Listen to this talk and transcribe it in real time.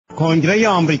کنگره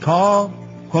آمریکا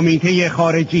کمیته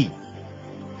خارجی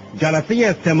جلسه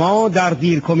استماع در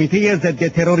زیر کمیته ضد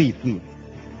تروریسم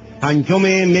 5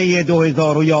 می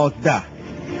 2011.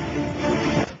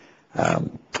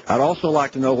 I'd also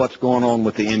like to know what's going on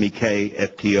with the MEK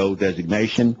FTO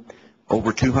designation.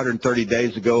 Over 230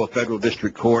 days ago, a federal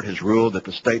district court has ruled that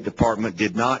the State Department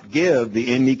did not give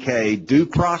the MEK due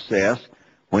process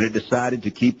when it decided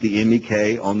to keep the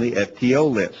MEK on the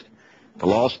FTO list. The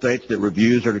law states that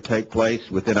reviews are to take place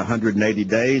within 180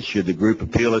 days should the group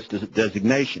appeal its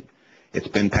designation. It's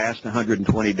been past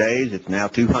 120 days. It's now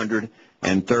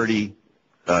 230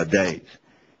 days.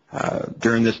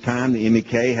 During this time, the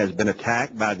MEK has been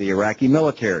attacked by the Iraqi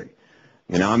military.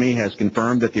 The Army has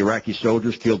confirmed that the Iraqi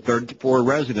soldiers killed 34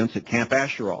 residents at Camp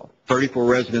Ashraf. 34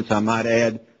 residents, I might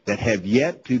add, that have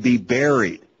yet to be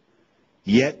buried.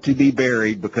 Yet to be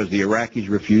buried because the Iraqis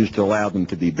refused to allow them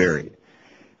to be buried.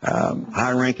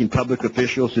 High-ranking public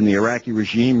officials in the Iraqi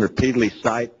regime repeatedly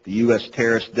cite the U.S.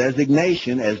 terrorist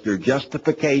designation as their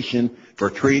justification for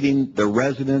treating the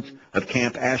residents of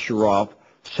Camp Ashraf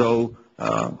so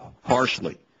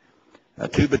harshly.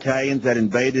 2 battalions that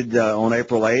invaded on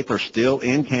April 8th are still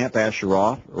in Camp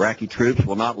Ashraf. Iraqi troops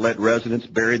will not let residents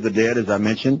bury the dead, as I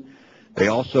mentioned. They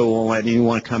also won't let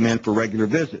anyone come in for regular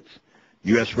visits.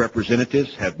 U.S.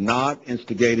 representatives have not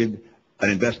instigated an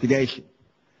investigation.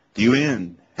 The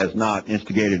UN has not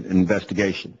instigated an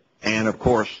investigation. And, of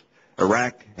course,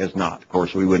 Iraq has not. Of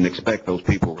course, we wouldn't expect those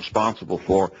people responsible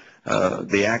for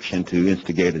the action to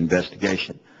instigate an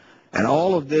investigation. And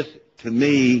all of this, to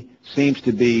me, seems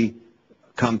to be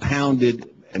compounded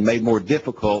and made more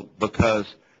difficult because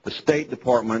the State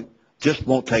Department just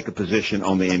won't take a position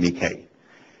on the MEK.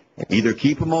 Either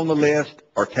keep them on the list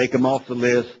or take them off the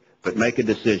list, but make a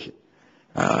decision.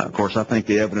 Of course, I think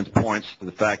the evidence points to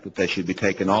the fact that they should be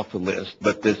taken off the list.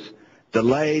 But this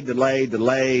delay,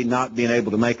 not being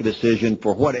able to make a decision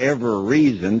for whatever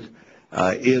reasons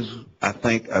is, I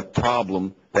think, a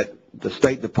problem that the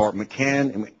State Department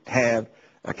can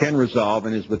resolve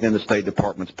and is within the State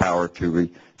Department's power to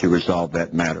resolve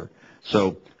that matter.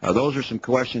 So those are some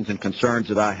questions and concerns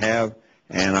that I have,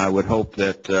 and I would hope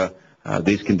that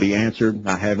these can be answered.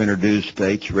 I have introduced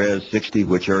H-Res 60,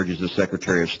 which urges the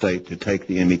Secretary of State to take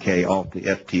the MEK off the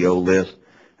FTO list.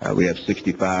 We have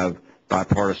 65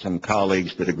 bipartisan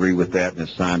colleagues that agree with that and have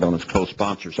signed on as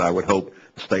co-sponsors. I would hope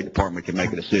the State Department can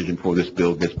make a decision before this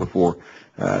bill gets before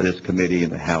this committee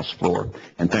and the House floor.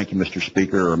 And thank you, Mr.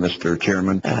 Speaker or Mr.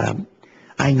 Chairman.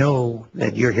 I know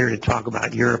that you're here to talk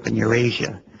about Europe and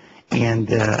Eurasia and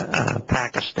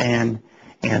Pakistan,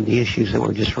 and the issues that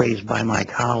were just raised by my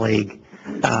colleague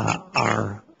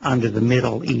are under the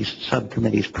Middle East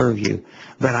Subcommittee's purview.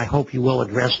 But I hope you will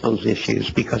address those issues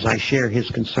because I share his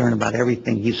concern about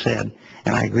everything he said,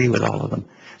 and I agree with all of them.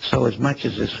 So as much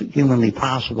as is humanly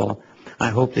possible, I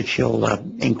hope that you'll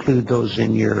include those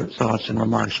in your thoughts and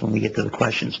remarks when we get to the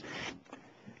questions.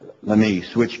 Let me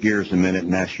switch gears a minute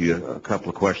and ask you a couple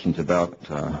of questions about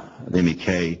the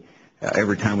MEK.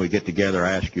 Every time we get together,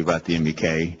 I ask you about the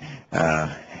MEK,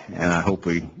 and I hope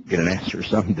we get an answer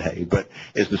someday. But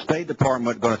is the State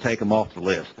Department going to take them off the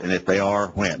list? And if they are,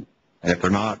 when? And if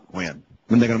they're not, when?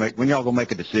 When y'all going to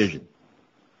make a decision?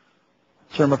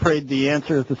 Sir, I'm afraid the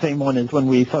answer is the same one as when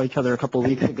we saw each other a couple of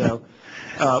weeks ago.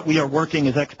 We are working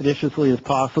as expeditiously as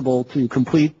possible to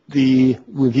complete the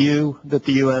review that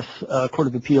the U.S. Court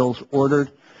of Appeals ordered.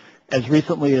 As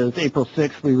recently as April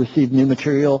 6th, we received new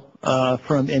material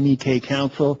from MEK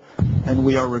Council, and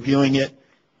we are reviewing it.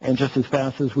 And just as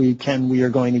fast as we can, we are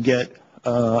going to get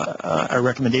a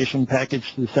recommendation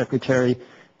package to the Secretary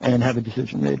and have a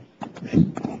decision made.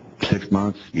 6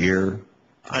 months, year?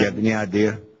 Do you have any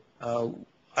idea?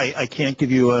 I can't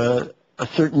give you a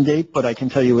certain date, but I can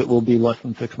tell you it will be less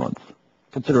than 6 months,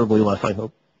 considerably less, I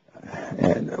hope.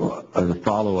 And as a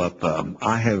follow-up,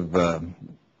 I have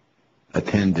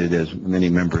attended, as many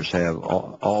members have,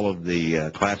 all of the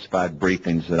classified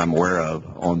briefings that I'm aware of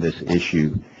on this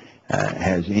issue.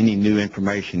 Has any new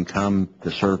information come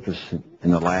to surface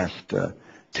in the last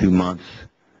 2 months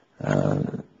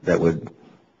that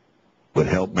would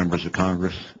help members of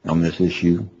Congress on this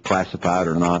issue, classified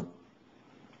or not?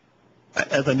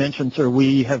 As I mentioned, sir,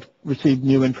 we have received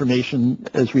new information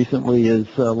as recently as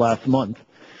last month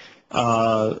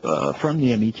from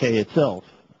the MEK itself.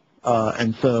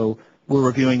 And so we're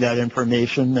reviewing that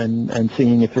information and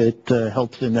seeing if it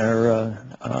helps in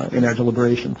our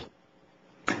deliberations.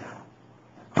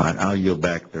 All right, I'll yield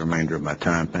back the remainder of my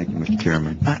time. Thank you, Mr.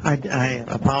 Chairman. I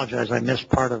apologize. I missed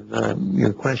part of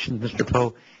your question, Mr.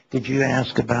 Poe. Did you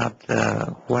ask about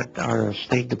what our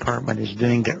State Department is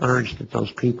doing to urge that those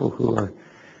people who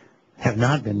have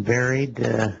not been buried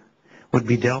would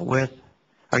be dealt with?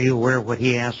 Are you aware of what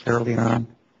he asked earlier on?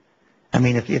 I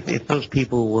mean, if those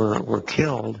people were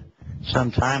killed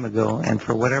some time ago and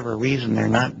for whatever reason they're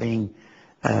not being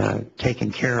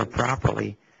taken care of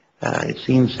properly, it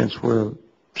seems since we're a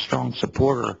strong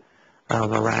supporter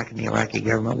of Iraq and the Iraqi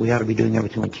government, we ought to be doing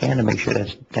everything we can to make sure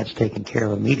that's taken care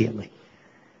of immediately.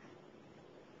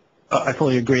 I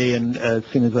fully agree, and as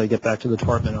soon as I get back to the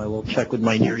department, I will check with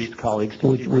my Near East colleagues.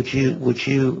 Would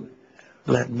you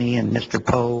let me and Mr.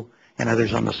 Poe and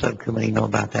others on the subcommittee know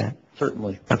about that?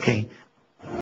 Certainly. Okay.